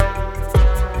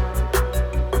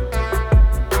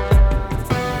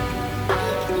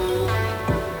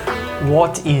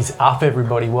What is up,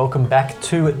 everybody? Welcome back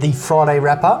to the Friday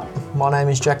Wrap-Up. My name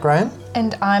is Jack Graham.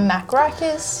 And I'm Mac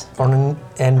Rikers.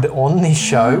 And on this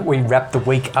show, we wrap the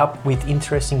week up with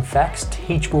interesting facts,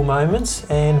 teachable moments,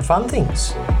 and fun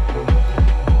things.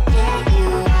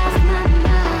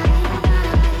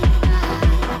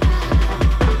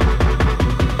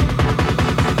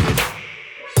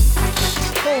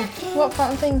 Cool. What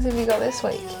fun things have you got this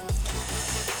week?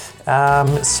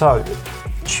 So,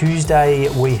 Tuesday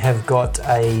we have got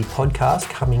a podcast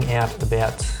coming out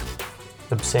about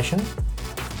obsession.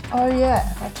 Oh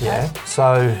yeah, okay. Yeah.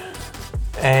 So,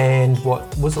 and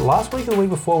what was it, last week or the week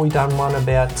before we done one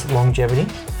about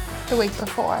longevity? The week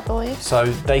before, I believe. So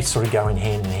they sort of go in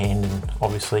hand, and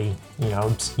obviously, you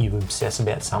know, you obsess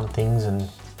about some things, and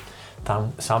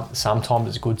sometimes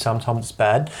it's good, sometimes it's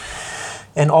bad.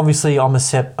 And obviously I'm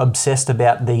obsessed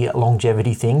about the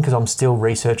longevity thing because I'm still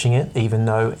researching it, even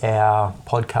though our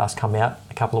podcast came out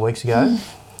a couple of weeks ago.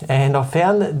 And I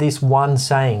found that this one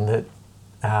saying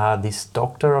that this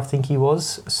doctor, I think he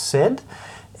was, said,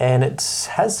 and it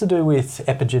has to do with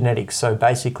epigenetics. So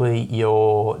basically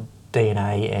your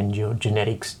DNA and your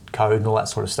genetics code and all that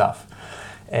sort of stuff.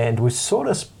 And we've sort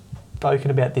of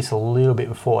spoken about this a little bit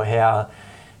before, how,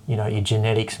 you know, your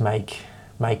genetics make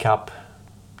up,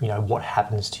 you know, what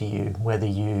happens to you, whether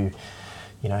you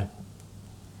know...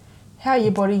 How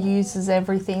your body uses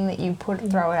everything that you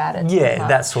throw at it. Yeah,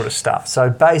 that sort of stuff.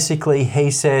 So basically he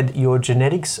said your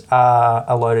genetics are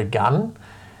a loaded gun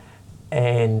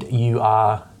and you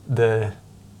are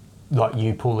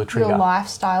you pull the trigger. Your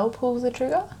lifestyle pulls the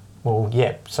trigger? Well,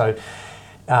 yeah. So,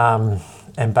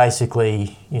 and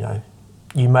basically, you know,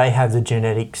 you may have the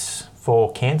genetics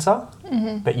for cancer,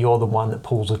 but you're the one that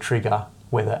pulls the trigger,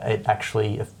 whether it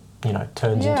actually, you know,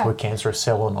 turns into a cancerous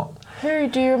cell or not.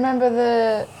 Do you remember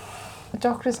the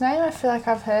doctor's name? I feel like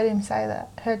I've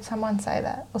heard someone say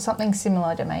that, or something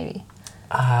similar to maybe.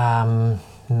 No.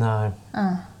 No.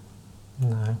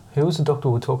 Who was the doctor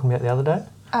we were talking about the other day?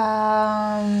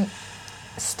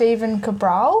 Stephen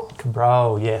Cabral.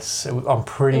 Cabral, yes. I'm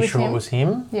pretty sure it was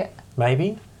him. Yeah.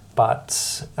 Maybe.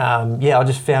 But, I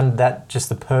just found that just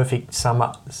the perfect sum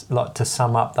up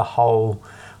the whole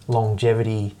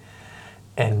longevity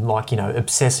and, like, you know,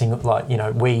 obsessing, like, you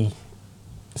know, we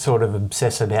sort of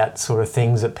obsess about sort of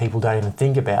things that people don't even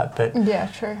think about, but yeah,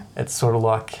 true. It's sort of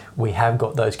like we have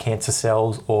got those cancer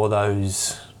cells or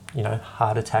those, you know,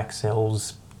 heart attack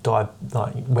cells,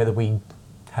 whether we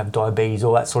have diabetes,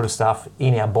 all that sort of stuff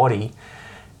in our body,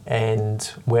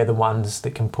 and we're the ones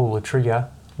that can pull the trigger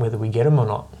whether we get them or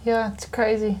not. Yeah, it's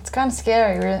crazy. It's kind of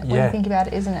scary when you think about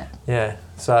it, isn't it? Yeah.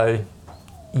 So,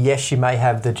 yes, you may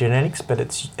have the genetics, but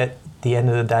it's at the end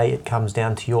of the day, it comes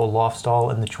down to your lifestyle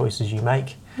and the choices you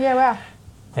make. Yeah, wow.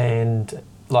 And,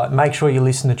 like, make sure you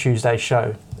listen to Tuesday's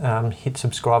show. Hit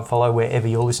subscribe, follow wherever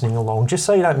you're listening along, just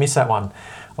so you don't miss that one.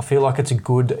 I feel like it's a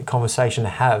good conversation to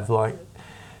have. Like,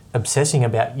 obsessing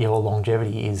about your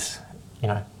longevity is, you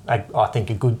know, I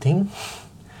think a good thing.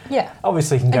 Yeah.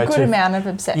 Obviously, you can go a good amount of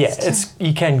obsessed. Yeah,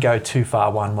 you can go too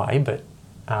far one way, but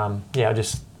I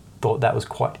just thought that was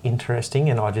quite interesting,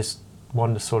 and I just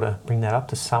wanted to sort of bring that up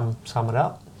to sum it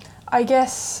up. I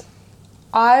guess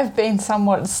I've been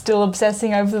somewhat still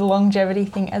obsessing over the longevity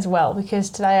thing as well, because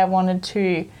today I wanted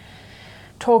to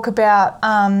talk about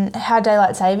how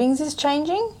daylight savings is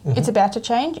changing. Mm-hmm. It's about to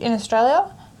change in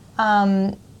Australia.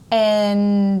 And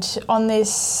on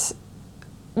this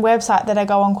website that I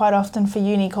go on quite often for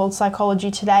uni called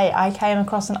Psychology Today, I came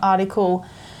across an article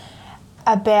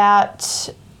about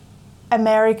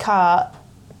America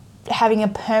having a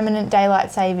permanent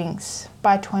daylight savings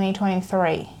by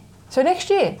 2023. So next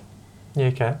year. Yeah,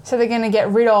 okay. So they're going to get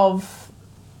rid of...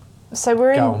 So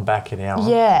we're going back an hour.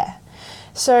 Yeah.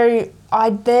 So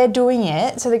they're doing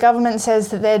it. So the government says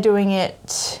that they're doing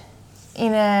it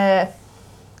in a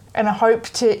hope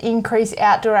to increase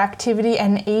outdoor activity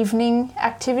and evening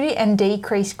activity and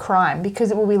decrease crime, because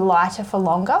it will be lighter for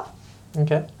longer.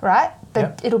 Okay. Right?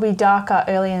 But it'll be darker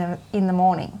early in the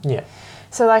morning. Yeah.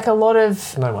 So like a lot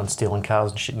of... No one's stealing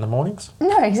cars and shit in the mornings.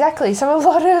 No, exactly. So a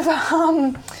lot of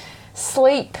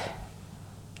sleep,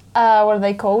 what are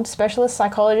they called? Specialists,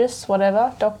 psychologists,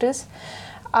 whatever, doctors,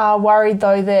 are worried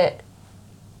though that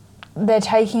they're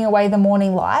taking away the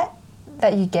morning light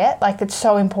that you get. Like, it's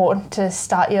so important to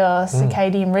start your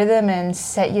circadian rhythm and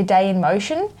set your day in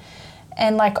motion.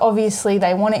 And, like, obviously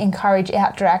they want to encourage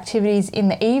outdoor activities in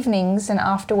the evenings and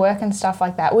after work and stuff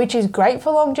like that, which is great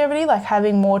for longevity, like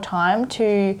having more time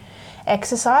to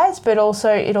exercise, but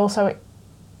also it also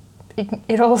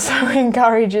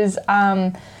encourages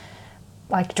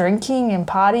like drinking and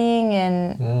partying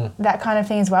and that kind of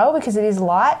thing as well, because it is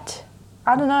light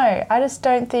I don't know. I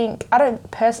don't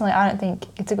think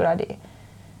it's a good idea.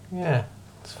 Yeah,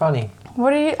 it's funny.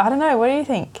 I don't know, what do you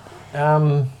think?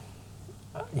 Um,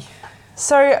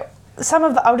 So some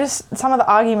of the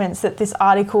arguments that this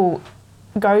article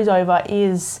goes over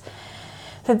is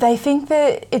that they think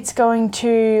that it's going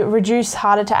to reduce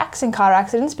heart attacks and car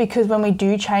accidents because when we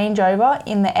do change over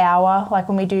in the hour, like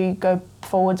when we do go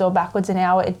forwards or backwards an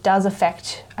hour, it does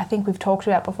affect, I think we've talked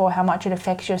about before, how much it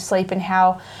affects your sleep and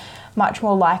how much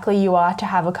more likely you are to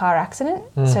have a car accident.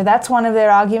 So that's one of their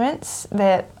arguments.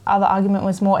 Their other argument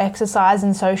was more exercise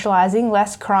and socialising,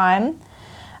 less crime,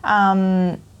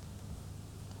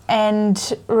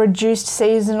 and reduced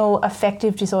seasonal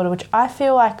affective disorder, which I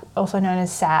feel like also known as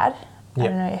SAD. I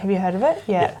don't know, have you heard of it?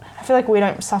 Yeah. I feel like we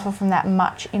don't suffer from that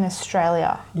much in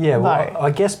Australia. Yeah, well,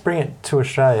 I guess bring it to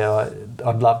Australia,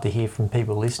 I'd love to hear from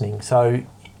people listening. So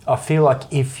I feel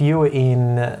like if you were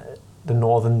in the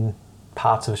northern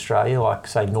parts of Australia, like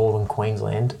say northern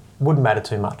Queensland, wouldn't matter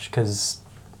too much because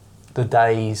the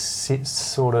days sit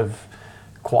sort of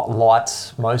quite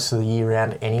light most of the year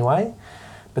round anyway.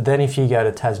 But then if you go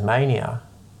to Tasmania,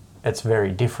 it's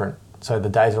very different. So the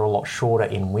days are a lot shorter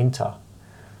in winter.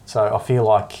 So I feel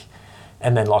like,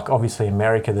 and then like obviously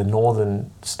America, the northern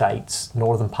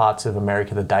parts of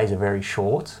America, the days are very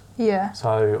short. Yeah.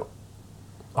 So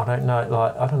I don't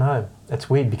know. It's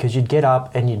weird because you'd get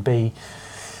up and you'd be,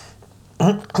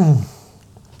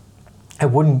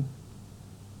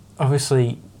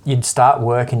 obviously you'd start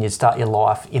work and you'd start your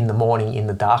life in the morning in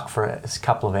the dark for a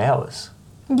couple of hours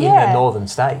in the northern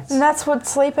states. And that's what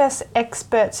sleep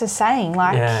experts are saying.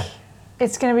 Like,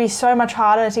 it's going to be so much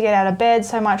harder to get out of bed,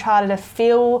 so much harder to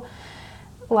feel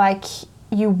like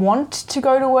you want to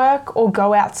go to work or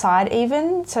go outside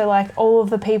even. So like all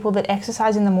of the people that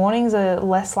exercise in the mornings are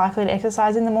less likely to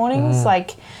exercise in the mornings.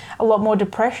 Like a lot more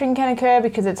depression can occur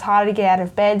because it's harder to get out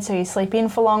of bed, so you sleep in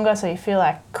for longer, so you feel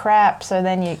like crap, so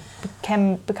then you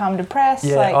can become depressed.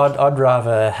 Yeah, like, I'd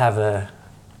rather have an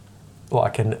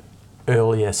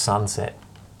earlier sunset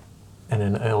and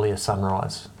an earlier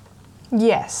sunrise.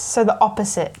 Yes, so the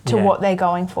opposite to what they're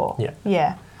going for. Yeah.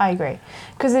 Yeah, I agree.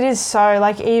 Because it is so,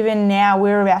 like even now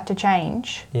we're about to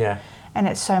change. Yeah. And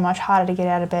it's so much harder to get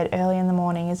out of bed early in the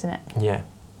morning, isn't it? Yeah,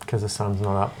 because the sun's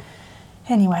not up.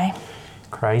 Anyway.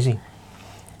 Crazy.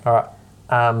 All right.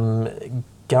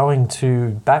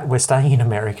 We're staying in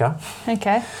America.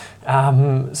 Okay.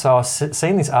 So I've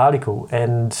seen this article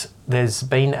and there's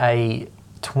been a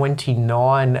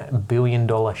 $29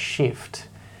 billion shift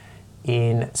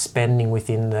in spending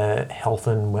within the health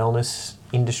and wellness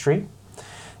industry.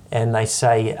 And they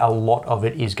say a lot of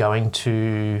it is going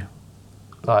to,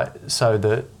 so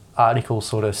the article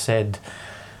sort of said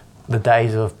the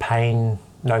days of pain,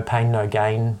 no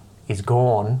gain is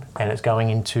gone and it's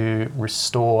going into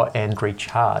restore and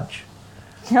recharge.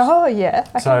 Oh, yeah.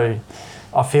 Okay. So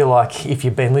I feel like if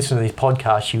you've been listening to this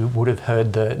podcast, you would have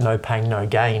heard the no pain, no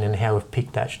gain and how we've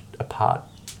picked that apart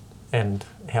and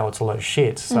how it's a lot of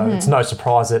shit. So it's no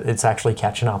surprise that it's actually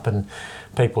catching up and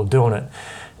people are doing it,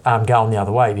 going the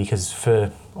other way because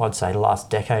for, I'd say, the last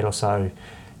decade or so,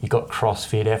 you got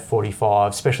CrossFit, F45,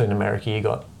 especially in America, you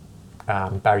got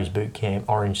Barry's Boot Camp,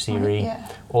 Orange Theory,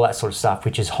 all that sort of stuff,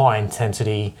 which is high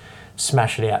intensity,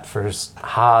 smash it out for as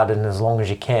hard and as long as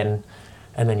you can,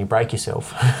 and then you break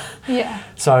yourself. Yeah.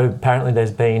 So apparently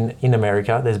in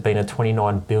America, there's been a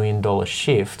 $29 billion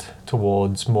shift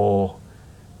towards more,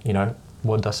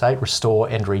 what did I say? Restore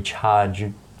and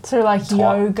recharge. So like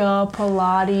yoga,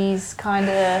 Pilates, kind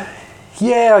of.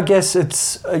 Yeah, I guess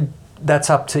that's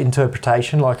up to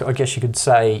interpretation. Like I guess you could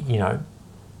say,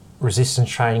 resistance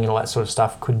training and all that sort of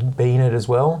stuff could be in it as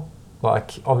well.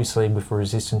 Like obviously with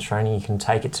resistance training, you can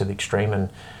take it to the extreme and,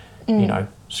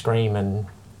 scream and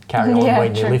carry on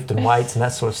when you're lifting weights and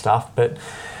that sort of stuff. But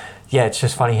yeah, it's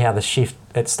just funny how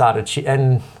it started.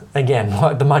 And again,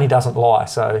 like the money doesn't lie.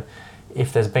 So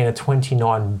if there's been a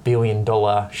 $29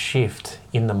 billion shift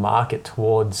in the market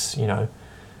towards,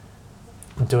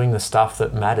 doing the stuff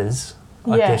that matters,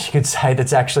 I guess you could say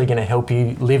that's actually going to help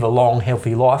you live a long,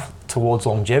 healthy life towards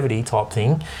longevity type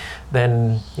thing,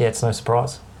 then yeah, it's no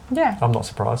surprise. Yeah. I'm not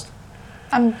surprised.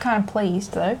 I'm kind of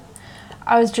pleased though.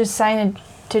 I was just saying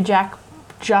to Jack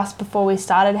just before we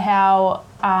started how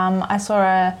I saw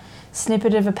a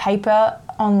snippet of a paper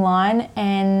online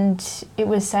and it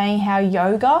was saying how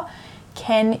yoga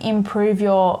can improve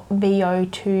your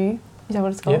VO2. Is that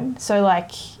what it's called? Yep. So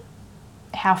like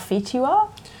how fit you are?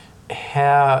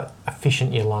 How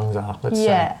efficient your lungs are, let's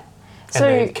say.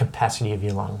 And the capacity of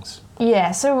your lungs.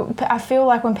 Yeah, so I feel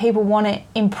like when people want to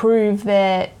improve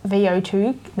their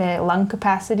VO2, their lung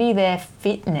capacity, their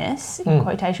fitness, in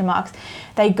quotation marks,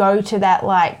 they go to that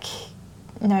like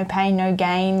no pain, no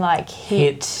gain, like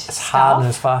hit as hard and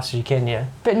as stuff. fast as you can, yeah.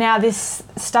 But now this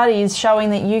study is showing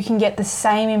that you can get the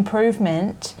same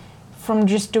improvement from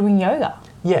just doing yoga.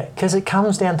 Yeah, because it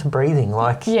comes down to breathing.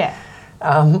 Like, Yeah.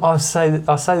 I say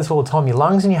this all the time. Your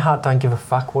lungs and your heart don't give a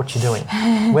fuck what you're doing.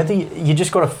 Whether you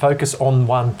just got to focus on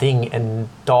one thing and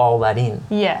dial that in.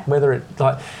 Yeah. Whether it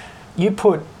like you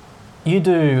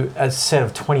do a set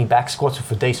of 20 back squats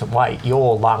with a decent weight,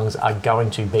 your lungs are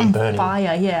going to be burning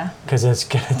Fire, yeah. because it's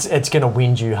going to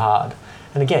wind you hard.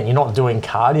 And again, you're not doing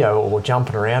cardio or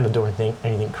jumping around or doing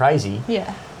anything crazy.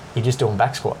 Yeah. You're just doing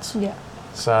back squats. Yeah.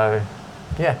 So,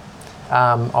 yeah,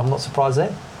 I'm not surprised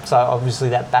there. So obviously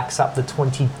that backs up the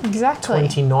Exactly.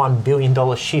 $29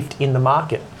 billion shift in the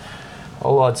market.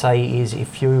 All I'd say is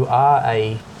if you are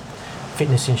a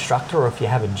fitness instructor or if you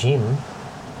have a gym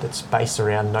that's based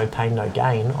around no pain, no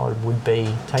gain, I would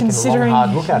be taking a long,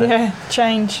 hard look at it. Yeah,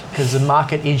 change. Because the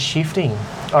market is shifting.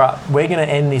 All right, we're going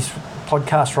to end this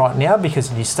podcast right now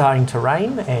because it is starting to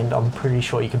rain and I'm pretty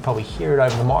sure you can probably hear it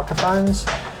over the microphones.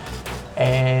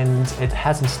 And it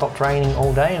hasn't stopped raining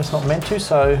all day and it's not meant to,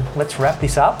 so let's wrap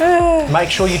this up.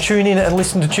 Make sure you tune in and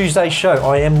listen to Tuesday's show.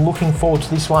 I am looking forward to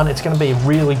this one. It's going to be a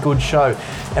really good show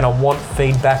and I want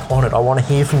feedback on it. I want to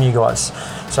hear from you guys.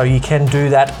 So you can do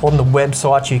that on the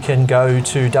website. You can go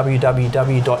to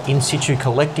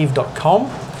www.insitucollective.com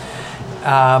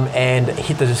and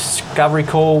hit the discovery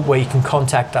call where you can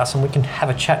contact us and we can have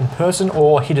a chat in person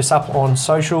or hit us up on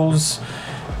socials.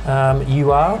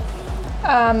 You are?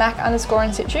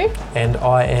 Mac_in-situ. And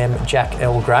I am Jack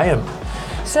L. Graham.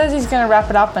 Says he's going to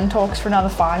wrap it up and talks for another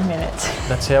 5 minutes.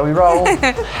 That's how we roll.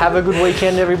 Have a good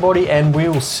weekend, everybody, and we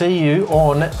will see you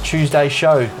on Tuesday's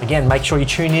show. Again, make sure you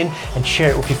tune in and share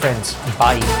it with your friends.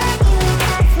 Bye.